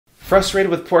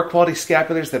Frustrated with poor quality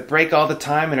scapulars that break all the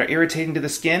time and are irritating to the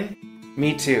skin?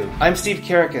 Me too. I'm Steve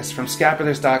Karakis from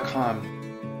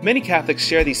Scapulars.com. Many Catholics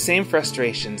share these same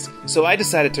frustrations, so I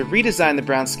decided to redesign the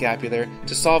brown scapular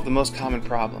to solve the most common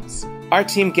problems. Our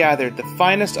team gathered the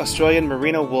finest Australian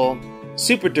merino wool,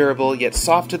 super durable yet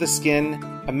soft to the skin,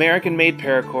 American-made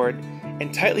paracord,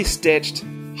 and tightly stitched,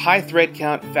 high thread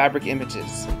count fabric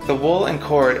images. The wool and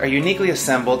cord are uniquely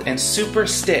assembled and super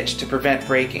stitched to prevent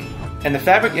breaking. And the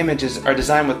fabric images are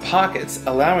designed with pockets,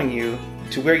 allowing you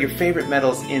to wear your favorite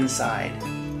metals inside.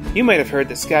 You might have heard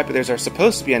that scapulars are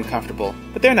supposed to be uncomfortable,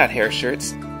 but they're not hair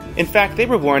shirts. In fact, they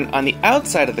were worn on the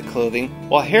outside of the clothing,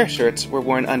 while hair shirts were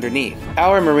worn underneath.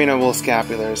 Our merino wool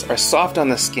scapulars are soft on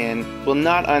the skin, will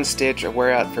not unstitch or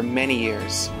wear out for many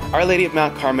years. Our Lady of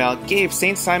Mount Carmel gave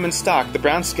St. Simon Stock the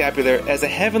brown scapular as a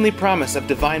heavenly promise of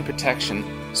divine protection,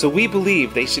 so we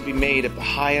believe they should be made of the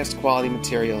highest quality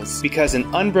materials, because an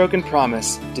unbroken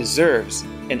promise deserves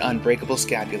an unbreakable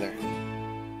scapular.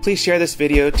 Please share this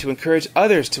video to encourage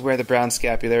others to wear the brown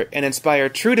scapular and inspire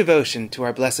true devotion to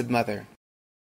our Blessed Mother.